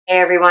Hey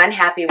everyone,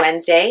 happy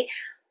Wednesday.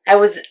 I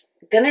was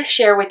going to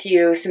share with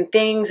you some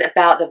things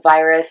about the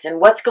virus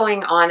and what's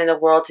going on in the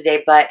world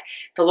today, but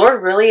the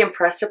Lord really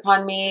impressed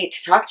upon me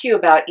to talk to you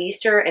about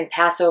Easter and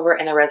Passover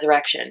and the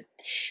resurrection.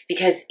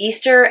 Because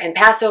Easter and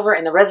Passover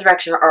and the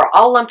resurrection are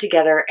all lumped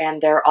together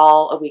and they're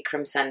all a week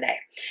from Sunday.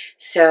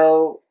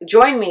 So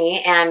join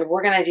me and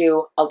we're going to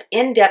do an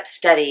in-depth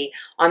study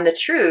on the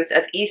truth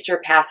of Easter,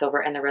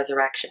 Passover, and the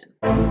resurrection.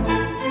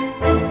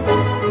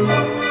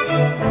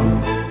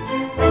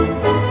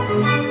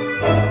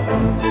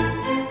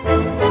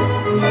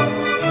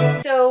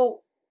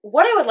 So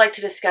what I would like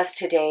to discuss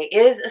today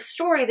is a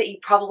story that you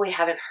probably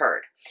haven't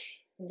heard.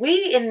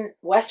 We in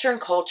Western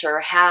culture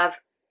have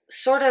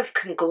sort of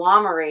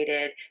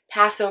conglomerated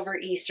Passover,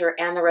 Easter,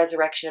 and the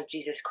resurrection of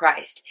Jesus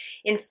Christ.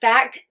 In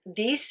fact,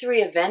 these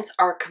three events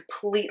are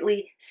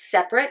completely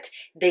separate.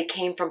 They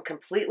came from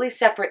completely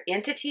separate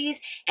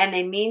entities, and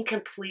they mean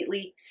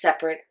completely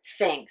separate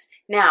things.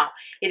 Now,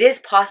 it is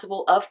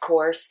possible, of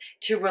course,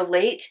 to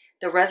relate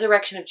the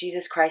resurrection of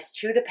Jesus Christ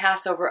to the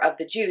Passover of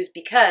the Jews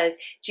because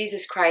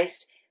Jesus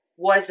Christ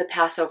was the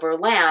Passover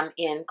lamb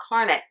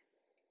incarnate.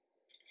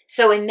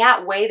 So in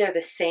that way, they're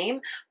the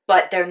same,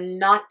 but they're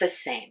not the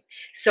same.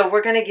 So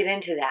we're going to get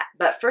into that.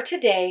 But for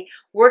today,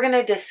 we're going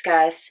to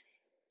discuss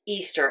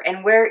Easter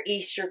and where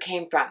Easter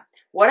came from.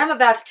 What I'm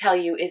about to tell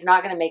you is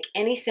not going to make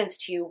any sense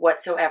to you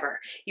whatsoever.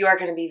 You are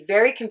going to be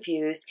very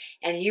confused,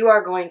 and you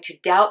are going to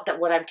doubt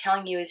that what I'm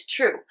telling you is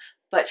true.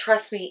 But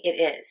trust me,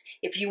 it is.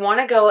 If you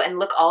want to go and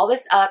look all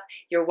this up,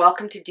 you're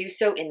welcome to do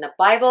so in the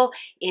Bible,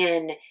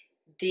 in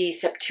the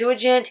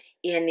Septuagint,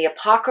 in the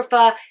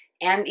Apocrypha,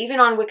 and even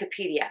on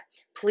Wikipedia.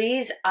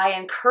 Please, I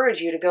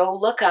encourage you to go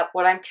look up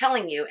what I'm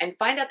telling you and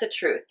find out the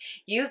truth.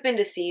 You've been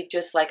deceived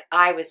just like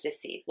I was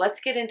deceived. Let's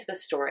get into the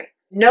story.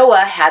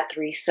 Noah had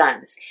 3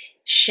 sons,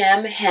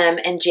 Shem, Ham,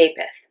 and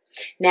Japheth.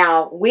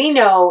 Now, we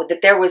know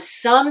that there was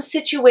some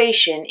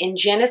situation in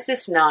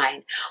Genesis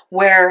 9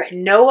 where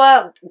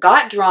Noah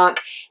got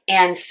drunk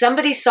and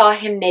somebody saw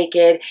him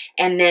naked,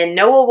 and then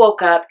Noah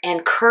woke up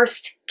and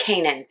cursed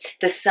Canaan,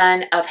 the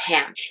son of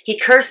Ham. He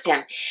cursed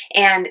him,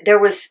 and there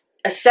was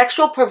a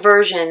sexual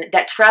perversion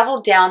that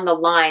traveled down the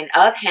line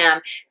of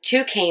Ham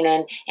to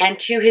Canaan and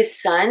to his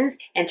sons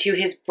and to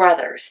his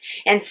brothers.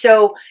 And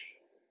so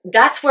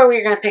that's where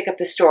we're going to pick up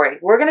the story.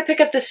 We're going to pick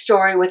up the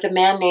story with a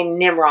man named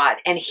Nimrod,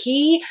 and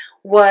he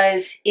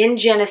was in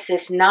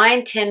Genesis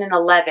 9, 10, and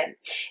 11.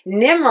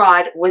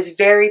 Nimrod was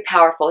very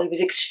powerful. He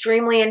was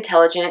extremely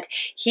intelligent.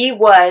 He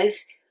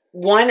was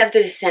one of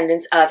the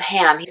descendants of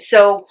Ham.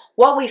 So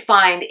what we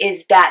find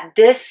is that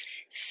this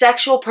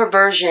sexual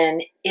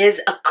perversion is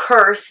a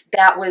curse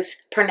that was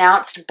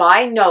pronounced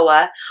by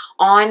Noah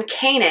on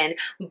Canaan,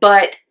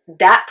 but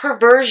that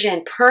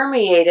perversion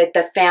permeated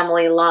the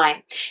family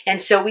line.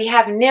 And so we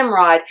have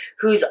Nimrod,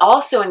 who's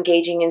also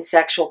engaging in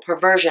sexual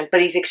perversion,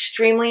 but he's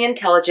extremely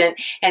intelligent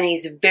and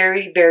he's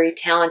very, very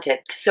talented.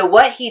 So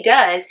what he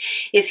does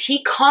is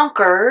he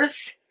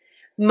conquers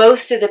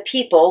most of the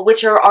people,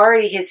 which are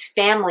already his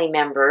family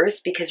members,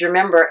 because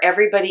remember,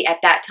 everybody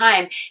at that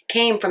time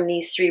came from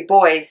these 3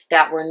 boys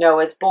that were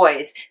Noah's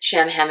boys,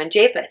 Shem, Ham, and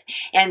Japheth.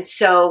 And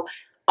so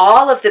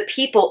all of the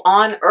people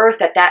on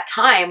earth at that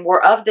time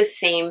were of the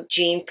same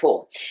gene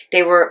pool.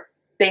 They were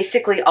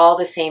basically all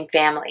the same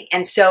family.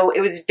 And so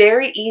it was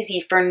very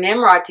easy for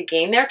Nimrod to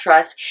gain their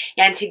trust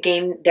and to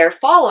gain their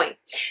following.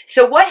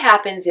 So what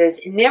happens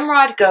is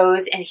Nimrod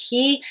goes and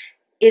he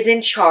is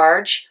in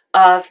charge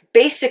of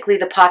basically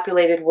the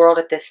populated world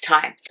at this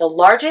time. The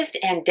largest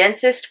and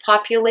densest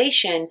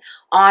population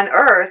on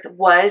earth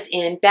was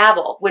in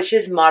Babel, which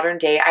is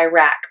modern-day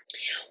Iraq.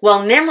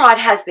 Well, Nimrod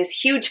has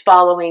this huge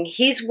following.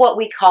 He's what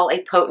we call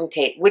a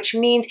potentate, which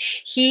means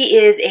he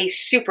is a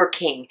super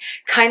king,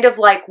 kind of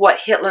like what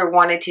Hitler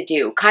wanted to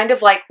do, kind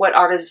of like what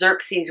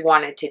Artaxerxes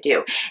wanted to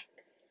do.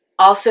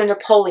 Also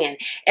Napoleon.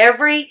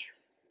 Every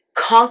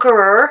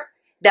conqueror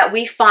that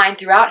we find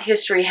throughout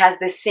history has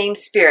this same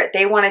spirit.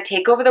 They want to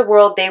take over the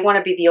world. They want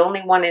to be the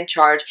only one in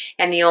charge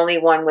and the only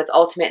one with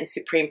ultimate and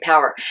supreme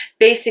power.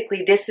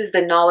 Basically, this is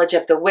the knowledge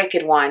of the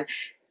wicked one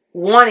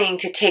wanting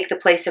to take the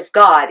place of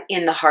God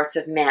in the hearts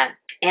of man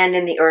and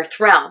in the earth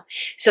realm.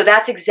 So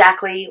that's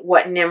exactly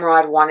what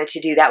Nimrod wanted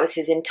to do. That was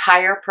his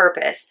entire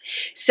purpose.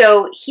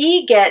 So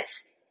he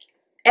gets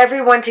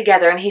everyone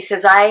together and he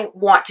says, I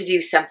want to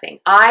do something.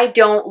 I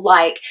don't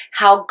like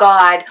how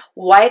God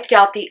wiped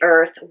out the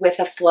earth with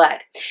a flood.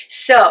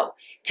 So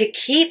to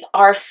keep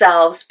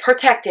ourselves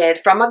protected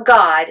from a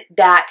God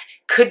that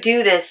could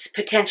do this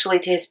potentially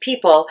to his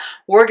people,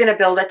 we're going to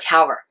build a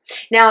tower.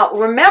 Now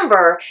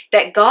remember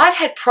that God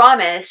had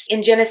promised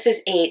in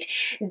Genesis 8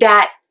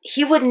 that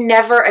he would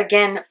never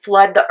again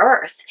flood the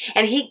earth.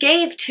 And he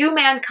gave to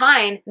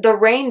mankind the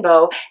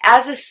rainbow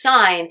as a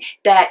sign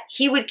that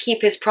he would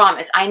keep his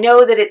promise. I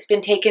know that it's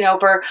been taken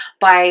over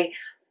by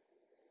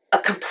a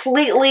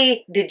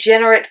completely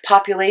degenerate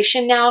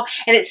population now.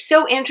 And it's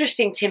so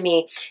interesting to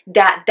me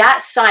that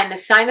that sign, the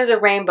sign of the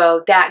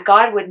rainbow, that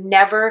God would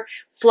never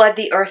flood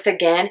the earth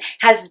again,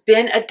 has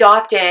been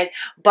adopted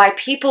by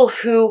people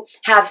who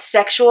have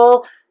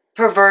sexual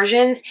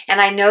perversions.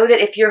 And I know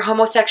that if you're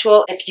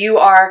homosexual, if you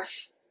are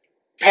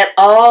at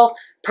all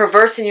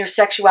perverse in your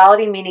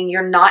sexuality, meaning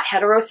you're not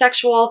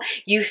heterosexual,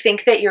 you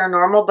think that you're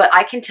normal, but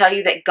I can tell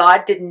you that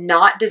God did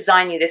not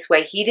design you this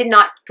way. He did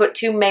not put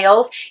two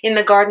males in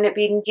the Garden of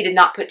Eden. He did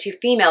not put two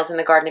females in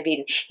the Garden of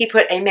Eden. He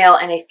put a male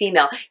and a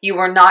female. You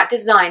were not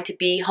designed to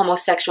be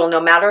homosexual, no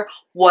matter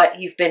what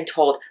you've been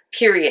told,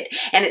 period.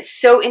 And it's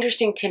so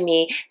interesting to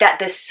me that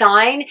the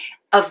sign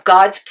of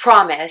God's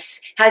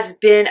promise has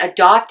been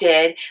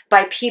adopted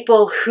by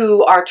people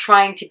who are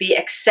trying to be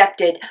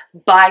accepted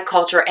by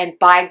culture and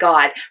by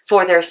God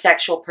for their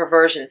sexual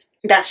perversions.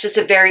 That's just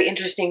a very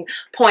interesting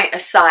point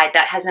aside.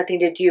 That has nothing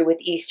to do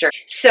with Easter.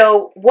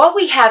 So what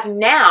we have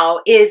now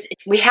is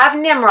we have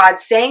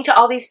Nimrod saying to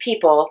all these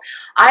people,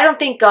 I don't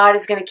think God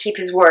is going to keep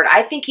his word.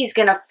 I think he's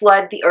going to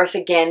flood the earth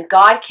again.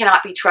 God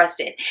cannot be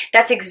trusted.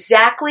 That's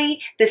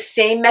exactly the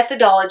same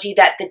methodology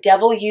that the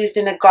devil used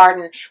in the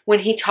garden when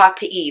he talked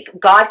to Eve.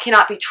 God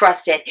cannot be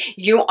trusted.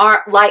 You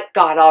aren't like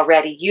God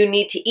already. You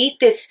need to eat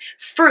this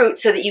fruit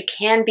so that you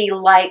can be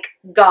like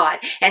God.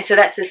 And so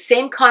that's the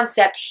same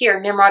concept here.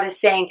 Nimrod is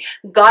saying,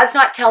 God's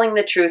not telling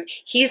the truth.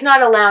 He's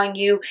not allowing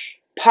you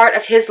part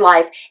of his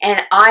life,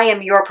 and I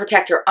am your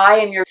protector. I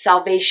am your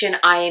salvation.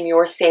 I am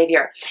your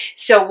savior.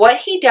 So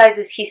what he does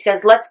is he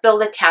says, let's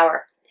build a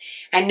tower.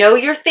 I know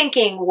you're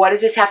thinking, what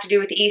does this have to do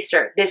with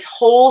Easter? This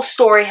whole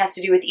story has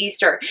to do with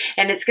Easter.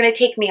 And it's going to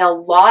take me a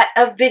lot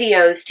of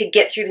videos to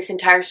get through this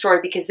entire story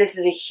because this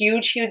is a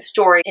huge, huge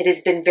story. It has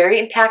been very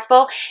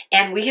impactful,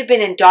 and we have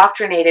been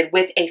indoctrinated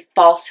with a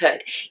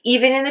falsehood.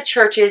 Even in the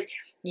churches,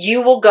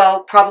 you will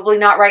go, probably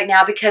not right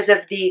now because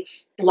of the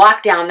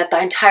lockdown that the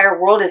entire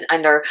world is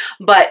under,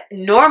 but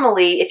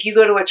normally if you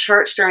go to a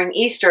church during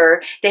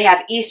Easter, they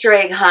have Easter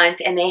egg hunts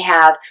and they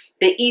have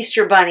the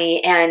Easter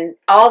bunny and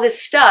all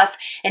this stuff,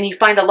 and you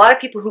find a lot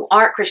of people who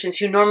aren't Christians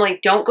who normally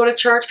don't go to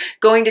church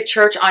going to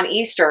church on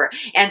Easter.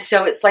 And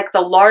so it's like the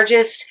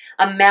largest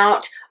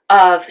amount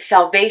of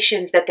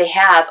salvations that they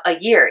have a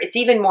year. It's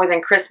even more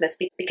than Christmas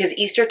because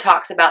Easter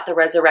talks about the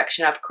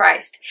resurrection of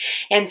Christ.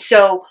 And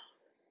so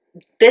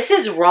this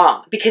is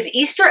wrong because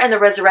Easter and the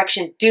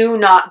resurrection do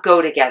not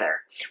go together.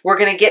 We're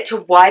going to get to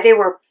why they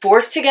were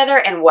forced together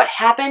and what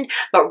happened.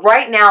 But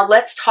right now,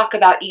 let's talk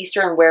about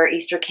Easter and where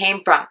Easter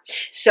came from.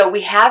 So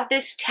we have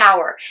this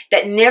tower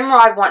that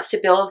Nimrod wants to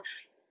build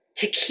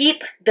to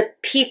keep the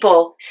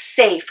people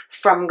safe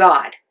from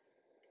God.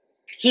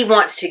 He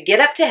wants to get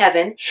up to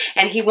heaven,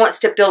 and he wants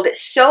to build it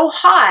so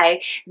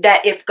high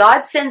that if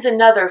God sends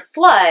another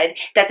flood,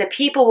 that the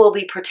people will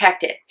be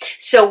protected.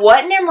 So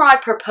what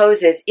Nimrod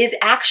proposes is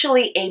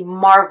actually a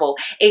marvel,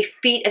 a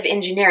feat of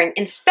engineering.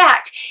 In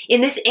fact,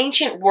 in this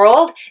ancient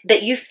world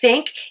that you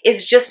think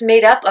is just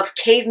made up of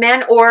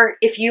cavemen, or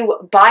if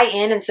you buy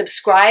in and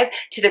subscribe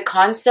to the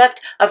concept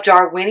of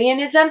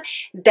Darwinianism,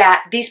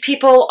 that these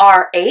people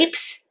are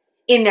apes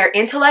in their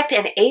intellect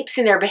and apes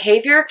in their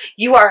behavior,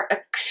 you are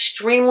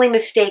extremely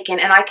mistaken,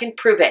 and I can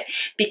prove it.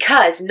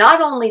 Because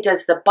not only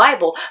does the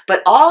Bible,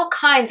 but all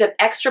kinds of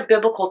extra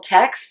biblical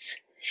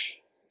texts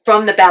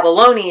from the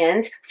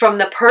Babylonians, from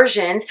the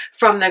Persians,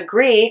 from the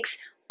Greeks,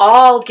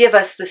 all give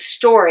us the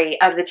story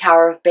of the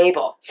Tower of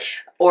Babel,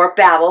 or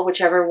Babel,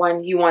 whichever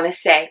one you want to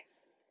say.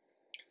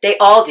 They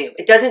all do.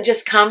 It doesn't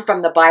just come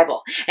from the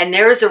Bible. And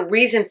there is a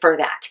reason for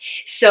that.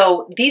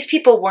 So these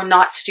people were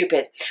not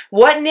stupid.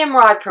 What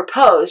Nimrod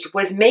proposed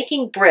was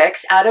making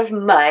bricks out of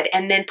mud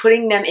and then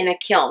putting them in a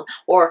kiln,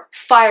 or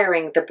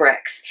firing the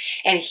bricks.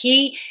 And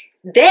he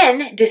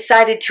then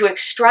decided to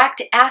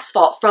extract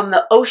asphalt from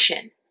the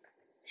ocean.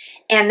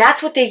 And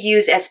that's what they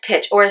use as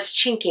pitch, or as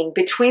chinking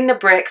between the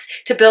bricks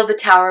to build the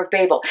Tower of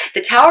Babel.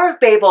 The Tower of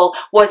Babel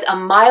was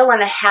 1.5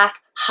 miles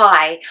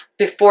high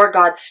before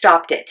God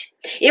stopped it.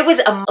 It was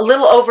a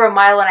little over 1.5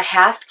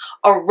 miles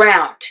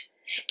around.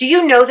 Do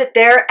you know that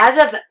there, as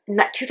of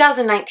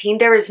 2019,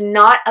 there is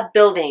not a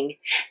building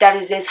that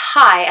is as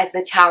high as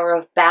the Tower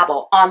of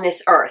Babel on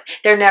this earth?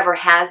 There never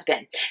has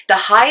been. The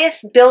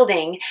highest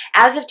building,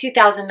 as of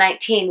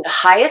 2019, the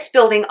highest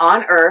building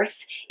on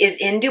earth is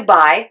in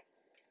Dubai,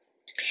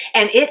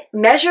 and it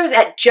measures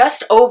at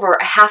just over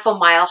 0.5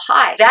 mile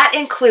high. That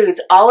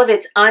includes all of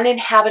its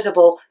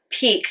uninhabitable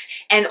peaks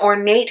and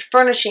ornate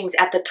furnishings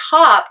at the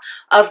top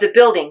of the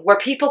building where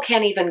people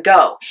can't even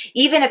go.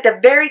 Even at the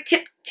very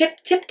tip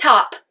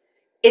top,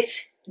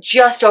 it's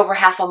just over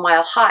 0.5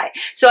 mile high.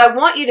 So I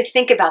want you to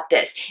think about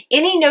this.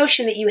 Any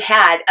notion that you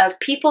had of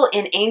people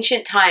in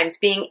ancient times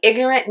being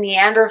ignorant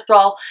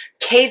Neanderthal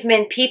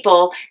cavemen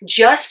people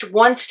just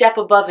one step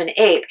above an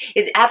ape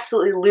is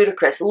absolutely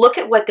ludicrous. Look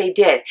at what they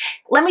did.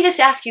 Let me just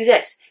ask you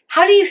this.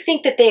 How do you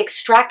think that they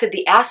extracted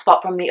the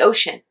asphalt from the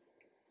ocean?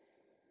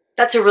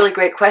 That's a really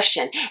great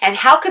question. And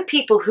how could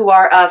people who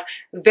are of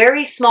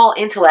very small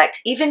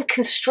intellect even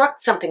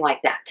construct something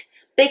like that?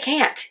 They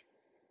can't.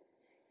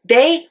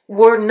 They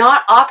were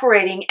not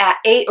operating at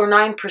 8 or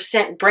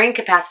 9% brain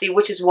capacity,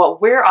 which is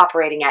what we're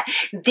operating at.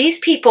 These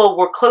people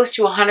were close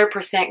to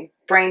 100%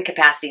 brain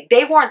capacity.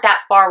 They weren't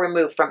that far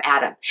removed from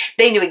Adam.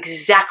 They knew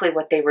exactly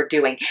what they were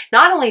doing.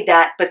 Not only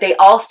that, but they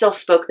all still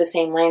spoke the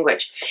same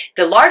language.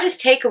 The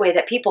largest takeaway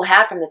that people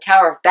have from the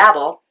Tower of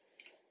Babel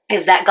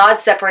is that God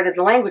separated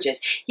the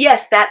languages.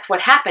 Yes, that's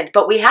what happened,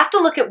 but we have to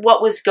look at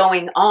what was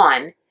going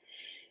on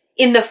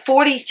in the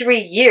 43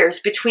 years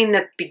between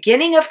the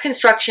beginning of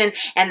construction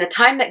and the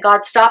time that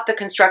God stopped the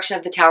construction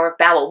of the Tower of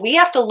Babel. We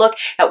have to look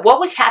at what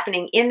was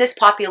happening in this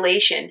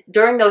population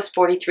during those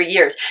 43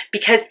 years,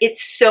 because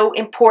it's so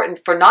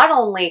important for not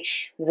only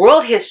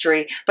world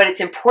history, but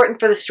it's important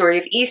for the story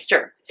of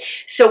Easter.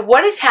 So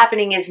what is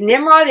happening is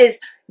Nimrod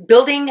is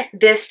building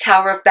this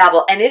Tower of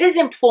Babel, and it is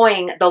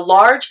employing the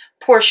large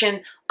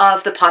portion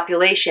of the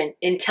population.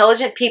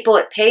 Intelligent people,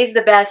 it pays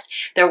the best.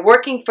 They're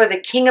working for the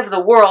king of the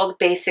world,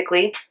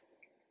 basically.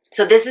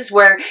 So this is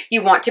where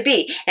you want to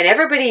be. And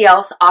everybody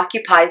else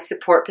occupies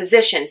support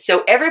positions.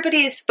 So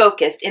everybody is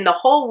focused in the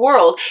whole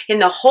world, in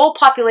the whole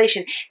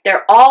population.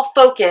 They're all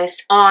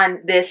focused on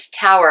this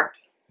tower.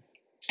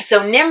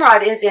 So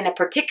Nimrod is in a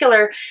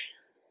particular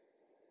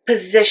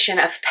position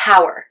of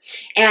power.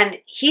 And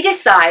he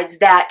decides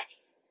that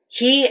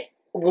he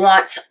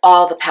wants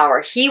all the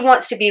power. He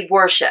wants to be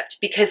worshipped.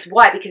 Because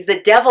why? Because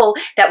the devil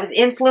that was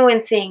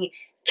influencing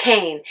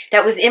Cain,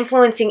 that was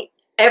influencing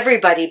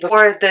everybody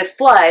before the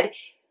flood,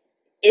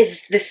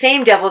 is the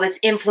same devil that's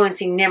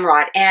influencing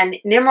Nimrod. And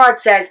Nimrod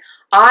says,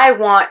 I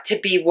want to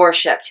be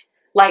worshipped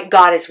like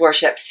God is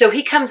worshipped. So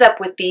he comes up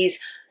with these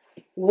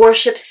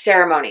worship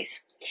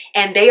ceremonies.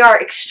 And they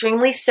are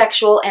extremely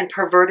sexual and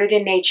perverted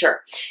in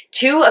nature.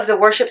 Two of the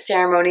worship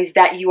ceremonies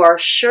that you are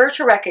sure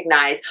to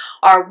recognize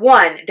are,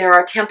 one, there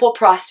are temple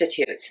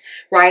prostitutes,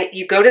 right?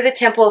 You go to the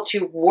temple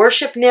to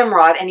worship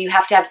Nimrod and you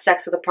have to have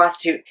sex with a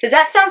prostitute. Does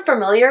that sound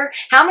familiar?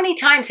 How many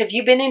times have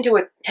you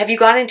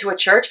gone into a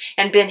church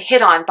and been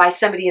hit on by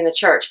somebody in the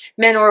church,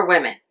 men or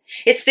women?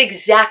 It's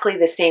exactly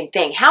the same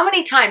thing. How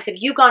many times have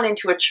you gone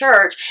into a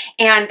church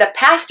and the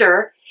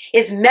pastor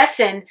is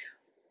messing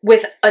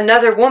with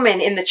another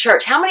woman in the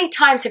church? How many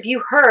times have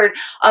you heard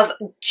of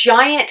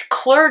giant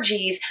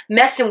clergies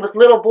messing with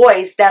little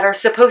boys that are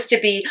supposed to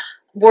be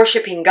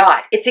worshiping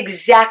God? It's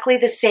exactly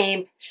the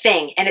same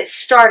thing, and it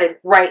started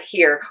right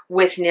here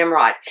with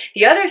Nimrod.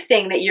 The other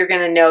thing that you're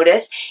going to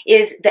notice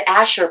is the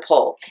Asher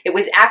pole. It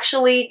was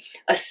actually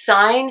a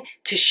sign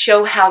to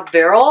show how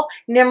virile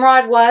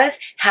Nimrod was,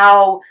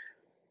 how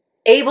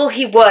able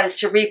he was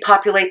to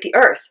repopulate the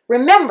earth.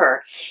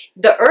 Remember,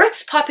 the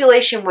earth's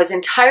population was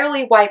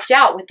entirely wiped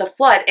out with the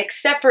flood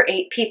except for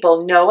 8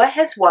 people: Noah,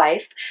 his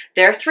wife,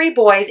 their 3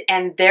 boys,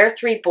 and their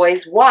 3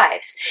 boys'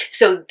 wives.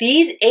 So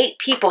these 8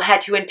 people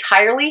had to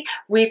entirely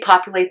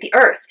repopulate the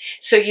earth.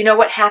 So you know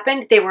what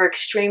happened? They were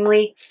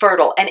extremely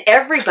fertile, and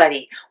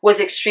everybody was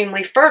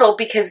extremely fertile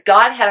because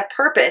God had a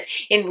purpose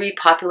in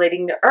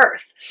repopulating the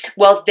earth.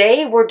 Well,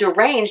 they were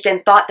deranged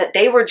and thought that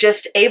they were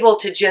just able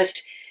to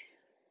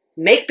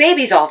make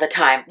babies all the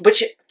time,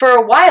 which for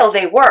a while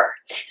they were.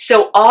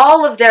 So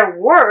all of their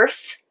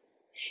worth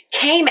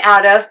came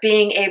out of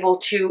being able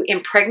to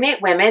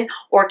impregnate women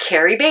or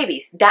carry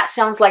babies. That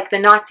sounds like the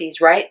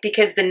Nazis, right?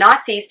 Because the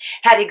Nazis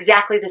had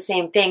exactly the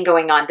same thing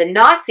going on. The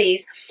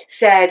Nazis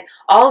said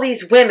all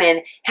these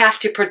women have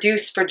to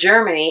produce for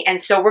Germany,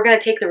 and so we're going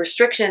to take the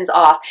restrictions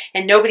off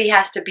and nobody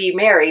has to be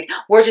married.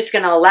 We're just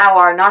going to allow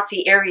our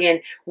Nazi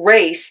Aryan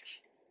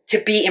race to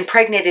be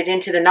impregnated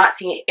into the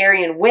Nazi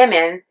Aryan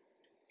women,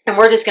 and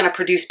we're just going to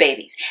produce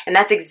babies. And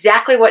that's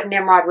exactly what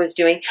Nimrod was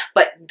doing.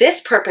 But this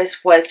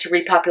purpose was to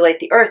repopulate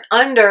the earth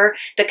under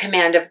the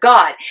command of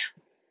God.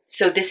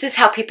 So this is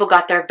how people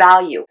got their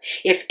value.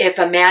 If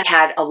a man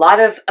had a lot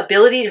of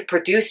ability to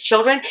produce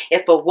children,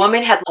 if a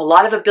woman had a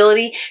lot of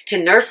ability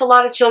to nurse a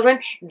lot of children,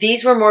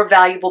 these were more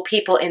valuable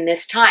people in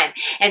this time.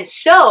 And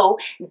so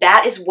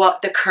that is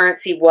what the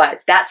currency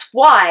was. That's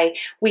why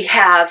we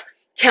have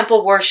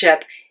temple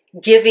worship,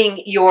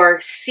 giving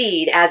your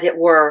seed, as it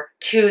were,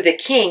 to the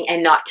king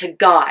and not to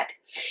God.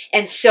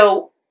 And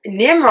so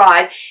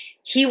Nimrod,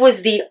 he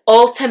was the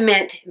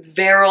ultimate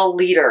virile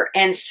leader.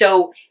 And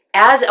so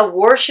as a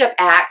worship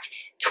act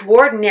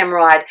toward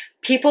Nimrod,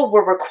 people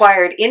were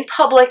required in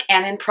public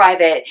and in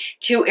private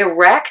to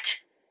erect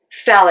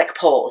phallic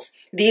poles.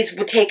 These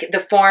would take the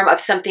form of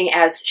something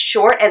as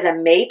short as a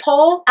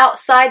maypole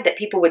outside that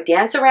people would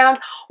dance around,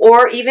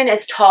 or even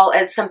as tall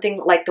as something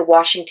like the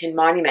Washington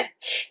Monument.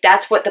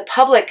 That's what the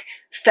public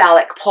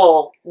phallic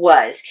pole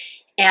was.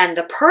 And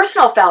the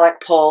personal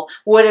phallic pole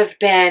would have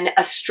been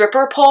a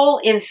stripper pole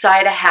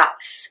inside a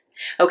house.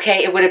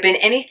 Okay, it would have been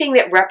anything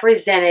that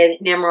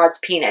represented Nimrod's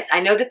penis. I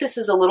know that this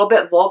is a little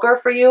bit vulgar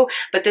for you,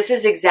 but this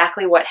is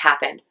exactly what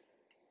happened.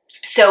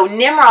 So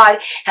Nimrod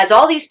has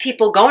all these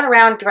people going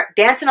around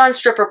dancing on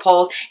stripper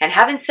poles and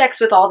having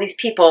sex with all these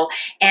people,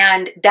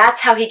 and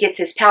that's how he gets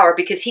his power,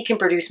 because he can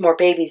produce more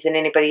babies than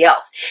anybody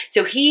else.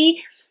 So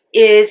he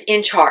is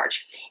in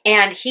charge,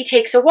 and he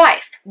takes a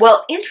wife.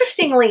 Well,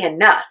 interestingly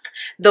enough,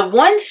 the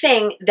one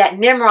thing that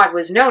Nimrod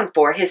was known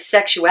for, his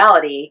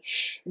sexuality,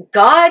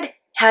 God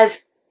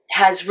has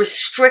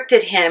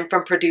restricted him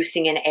from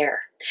producing an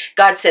heir.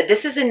 God said,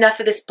 this is enough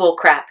of this bull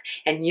crap,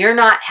 and you're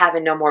not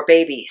having no more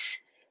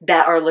babies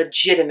that are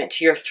legitimate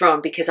to your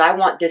throne, because I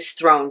want this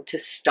throne to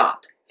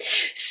stop.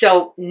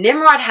 So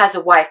Nimrod has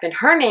a wife, and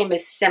her name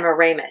is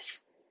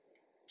Semiramis,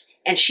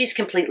 and she's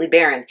completely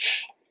barren.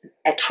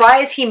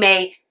 Try as he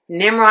may,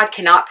 Nimrod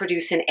cannot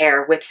produce an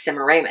heir with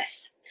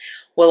Semiramis.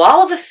 Well,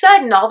 all of a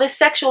sudden, all this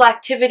sexual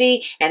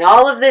activity and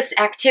all of this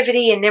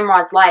activity in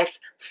Nimrod's life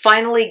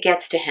finally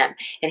gets to him,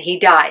 and he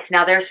dies.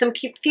 Now, there's some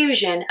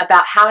confusion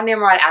about how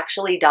Nimrod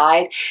actually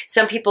died.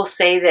 Some people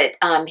say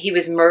that he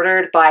was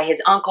murdered by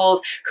his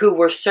uncles who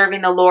were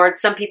serving the Lord.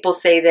 Some people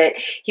say that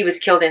he was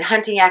killed in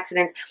hunting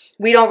accidents.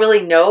 We don't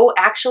really know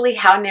actually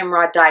how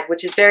Nimrod died,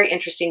 which is very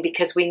interesting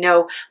because we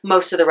know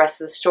most of the rest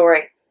of the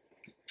story.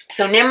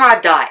 So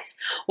Nimrod dies.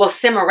 Well,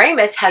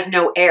 Semiramis has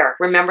no heir,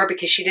 remember,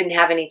 because she didn't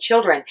have any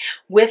children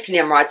with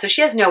Nimrod. So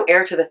she has no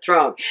heir to the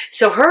throne.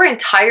 So her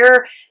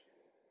entire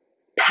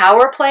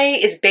power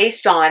play is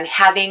based on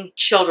having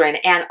children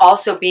and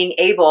also being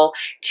able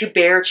to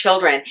bear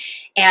children.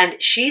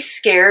 And she's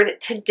scared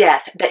to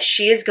death that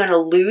she is going to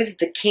lose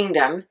the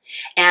kingdom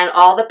and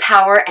all the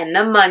power and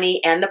the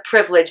money and the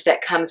privilege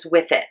that comes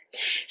with it.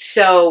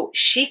 So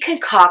she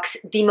concocts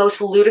the most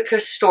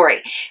ludicrous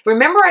story.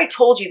 Remember, I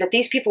told you that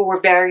these people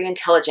were very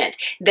intelligent.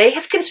 They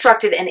have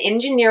constructed an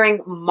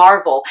engineering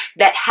marvel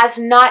that has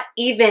not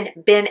even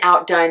been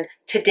outdone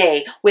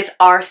today with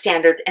our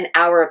standards and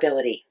our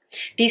ability.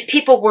 These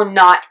people were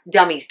not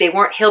dummies. They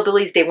weren't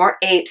hillbillies. They weren't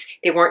apes.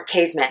 They weren't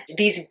cavemen.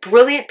 These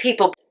brilliant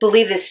people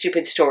believed this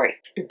stupid story.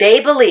 They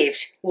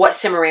believed what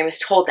Semiramis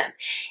told them.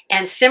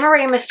 And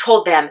Semiramis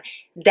told them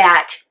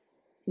that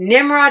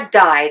Nimrod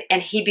died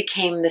and he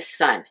became the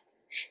sun.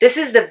 This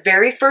is the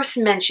very first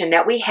mention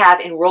that we have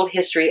in world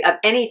history of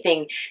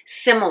anything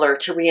similar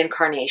to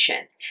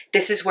reincarnation.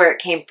 This is where it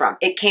came from.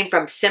 It came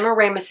from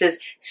Semiramis's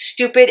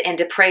stupid and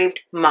depraved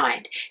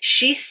mind.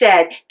 She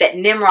said that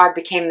Nimrod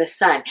became the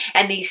sun.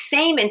 And these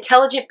same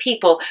intelligent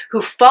people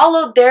who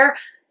followed their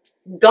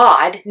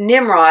god,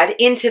 Nimrod,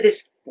 into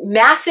this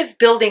massive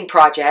building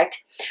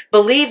project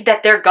believed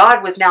that their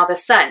god was now the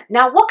sun.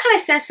 Now, what kind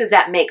of sense does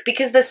that make?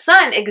 Because the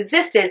sun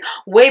existed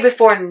way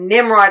before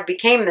Nimrod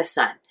became the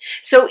sun.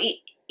 So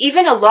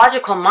even a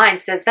logical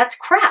mind says that's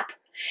crap.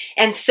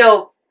 And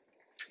so,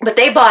 but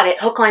they bought it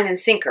hook, line, and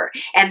sinker,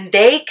 and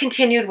they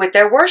continued with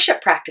their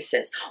worship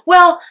practices.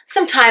 Well,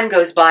 some time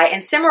goes by,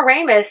 and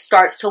Semiramis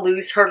starts to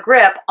lose her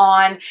grip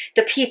on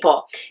the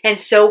people. And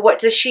so what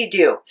does she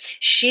do?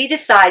 She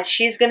decides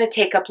she's going to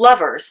take up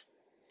lovers,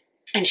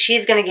 and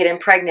she's going to get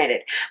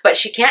impregnated. But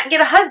she can't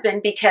get a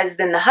husband because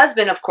then the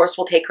husband, of course,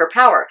 will take her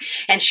power.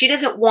 And she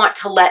doesn't want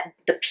to let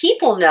the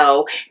people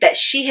know that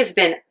she has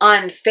been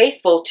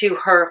unfaithful to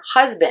her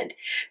husband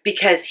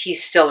because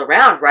he's still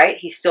around, right?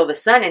 He's still the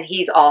sun, and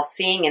he's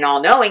all-seeing and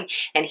all-knowing,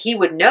 and he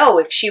would know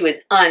if she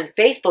was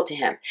unfaithful to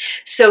him.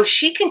 So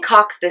she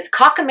concocts this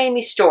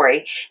cockamamie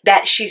story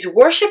that she's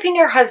worshiping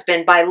her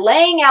husband by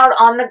laying out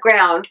on the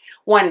ground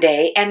one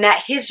day, and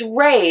that his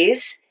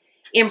rays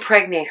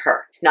impregnate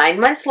her. 9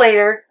 months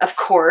later, of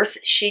course,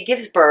 she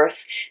gives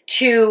birth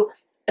to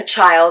a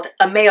child,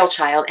 a male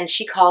child, and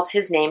she calls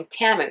his name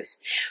Tammuz.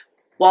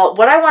 Well,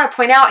 what I want to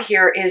point out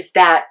here is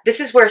that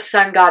this is where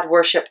sun god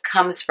worship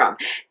comes from.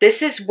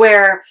 This is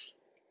where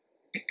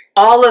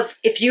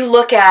if you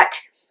look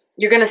at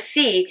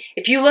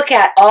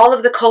all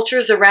of the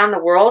cultures around the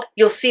world,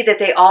 you'll see that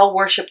they all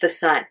worship the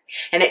sun,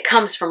 and it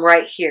comes from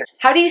right here.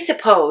 How do you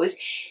suppose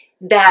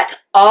that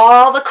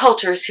all the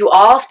cultures who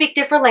all speak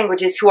different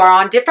languages, who are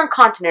on different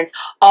continents,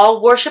 all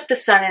worship the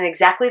sun in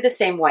exactly the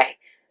same way?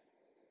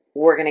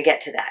 We're going to get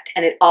to that.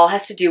 And it all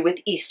has to do with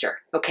Easter,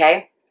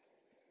 okay?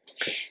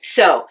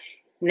 So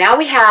now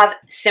we have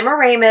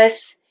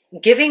Semiramis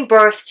giving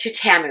birth to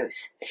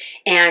Tammuz.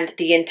 And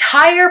the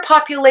entire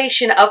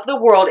population of the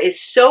world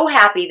is so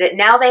happy that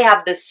now they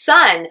have the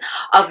son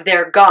of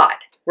their god,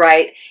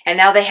 right? And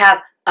now they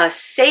have a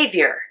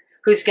savior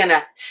who's going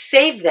to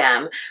save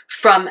them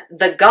from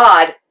the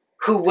god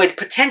who would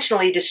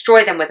potentially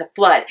destroy them with a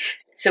flood.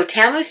 So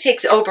Tammuz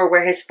takes over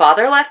where his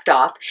father left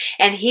off,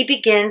 and he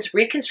begins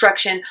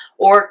reconstruction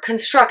or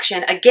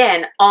construction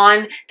again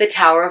on the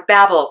Tower of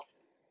Babel.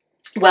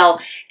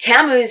 Well,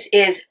 Tammuz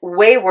is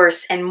way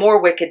worse and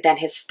more wicked than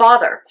his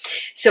father.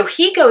 So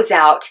he goes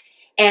out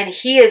and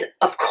he is,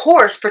 of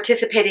course,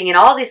 participating in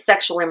all this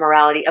sexual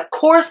immorality, of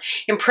course,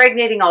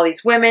 impregnating all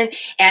these women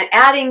and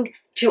adding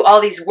to all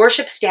these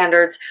worship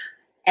standards.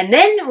 And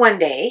then one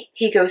day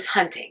he goes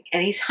hunting,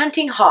 and he's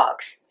hunting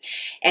hogs,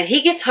 and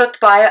he gets hooked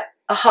by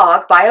a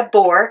hog, by a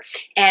boar,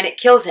 and it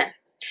kills him.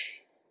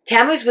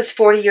 Tammuz was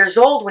 40 years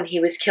old when he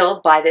was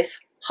killed by this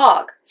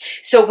hog.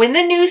 So when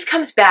the news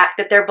comes back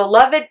that their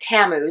beloved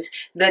Tammuz,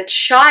 the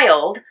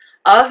child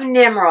of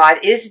Nimrod,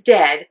 is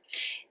dead,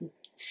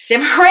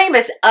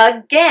 Semiramis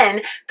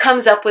again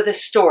comes up with a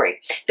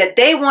story that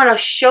they want to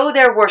show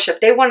their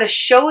worship, they want to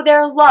show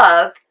their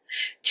love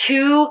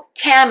to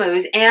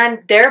Tammuz and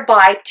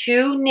thereby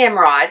to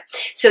Nimrod.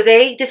 So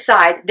they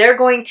decide they're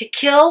going to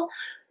kill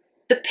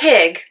the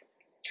pig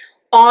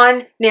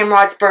on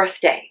Nimrod's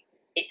birthday.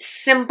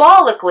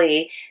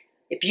 Symbolically,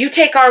 if you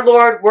take our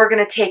Lord, we're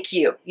going to take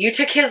you. You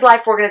took his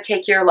life, we're going to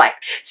take your life.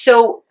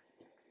 So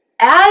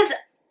as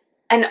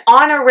an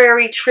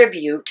honorary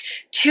tribute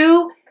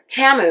to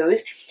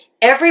Tammuz,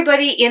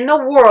 everybody in the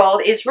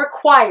world is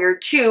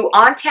required to,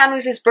 on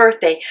Tammuz's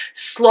birthday,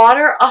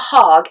 slaughter a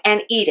hog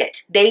and eat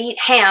it. They eat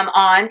ham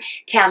on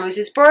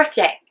Tammuz's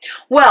birthday.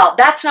 Well,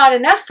 that's not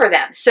enough for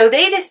them. So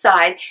they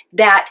decide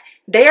that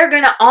they are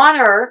going to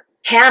honor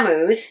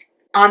Tammuz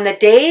on the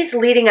days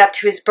leading up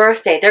to his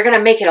birthday. They're going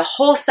to make it a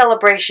whole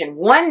celebration,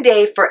 one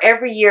day for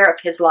every year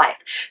of his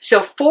life.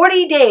 So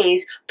 40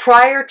 days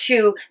prior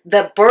to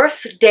the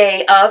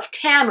birthday of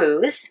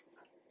Tammuz,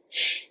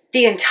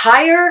 the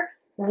entire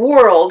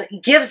world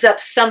gives up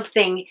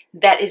something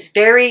that is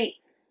very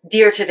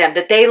dear to them,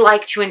 that they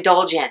like to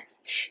indulge in.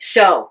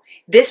 So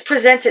this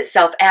presents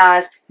itself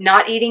as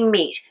not eating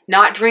meat,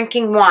 not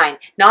drinking wine,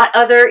 not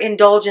other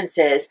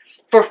indulgences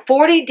for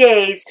 40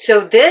 days.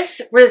 So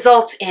this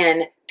results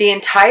in the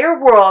entire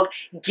world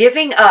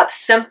giving up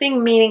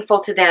something meaningful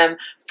to them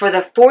for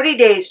the 40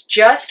 days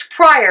just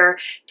prior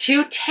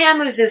to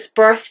Tammuz's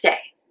birthday.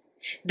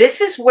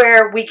 This is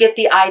where we get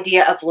the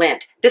idea of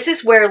Lent. This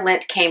is where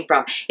Lent came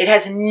from. It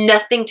has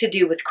nothing to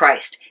do with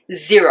Christ.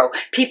 Zero.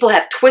 People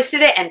have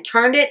twisted it and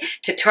turned it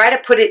to try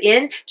to put it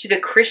in to the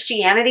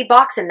Christianity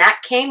box, and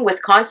that came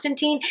with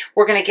Constantine.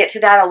 We're going to get to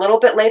that a little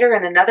bit later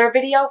in another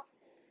video.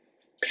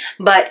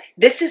 But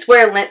this is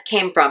where Lent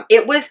came from.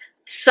 It was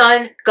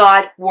sun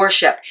god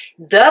worship.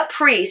 The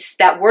priests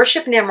that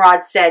worship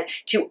Nimrod said,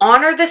 to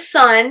honor the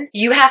sun,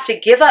 you have to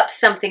give up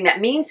something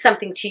that means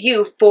something to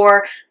you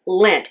for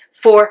Lent,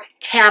 for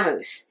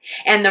Tammuz.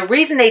 And the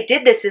reason they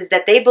did this is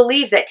that they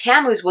believed that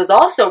Tammuz was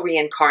also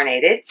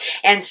reincarnated,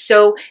 and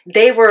so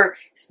they were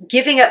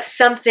giving up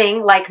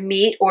something like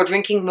meat or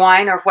drinking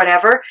wine or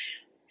whatever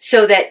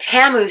so that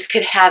Tammuz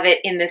could have it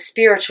in the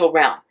spiritual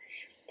realm.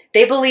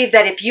 They believed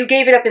that if you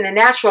gave it up in the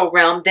natural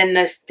realm, then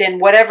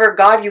whatever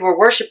God you were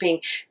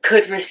worshiping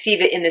could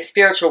receive it in the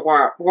spiritual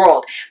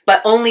world,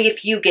 but only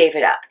if you gave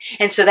it up.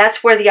 And so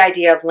that's where the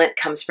idea of Lent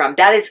comes from.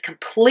 That is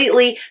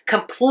completely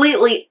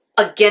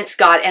against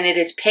God, and it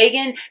is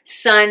pagan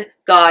sun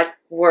god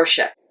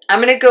worship.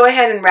 I'm going to go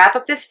ahead and wrap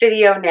up this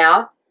video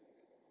now.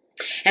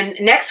 And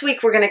next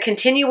week, we're going to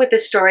continue with the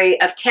story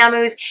of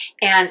Tammuz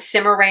and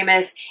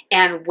Semiramis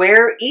and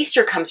where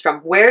Easter comes from.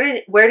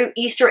 Where do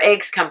Easter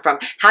eggs come from?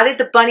 How did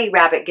the bunny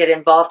rabbit get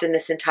involved in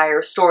this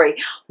entire story?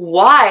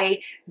 Why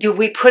do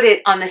we put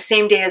it on the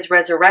same day as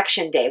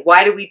Resurrection Day?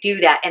 Why do we do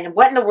that? And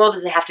what in the world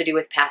does it have to do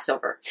with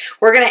Passover?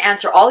 We're going to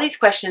answer all these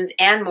questions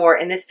and more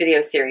in this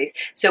video series,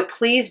 so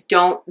please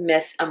don't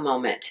miss a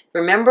moment.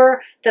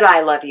 Remember that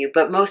I love you,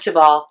 but most of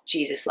all,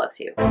 Jesus loves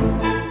you.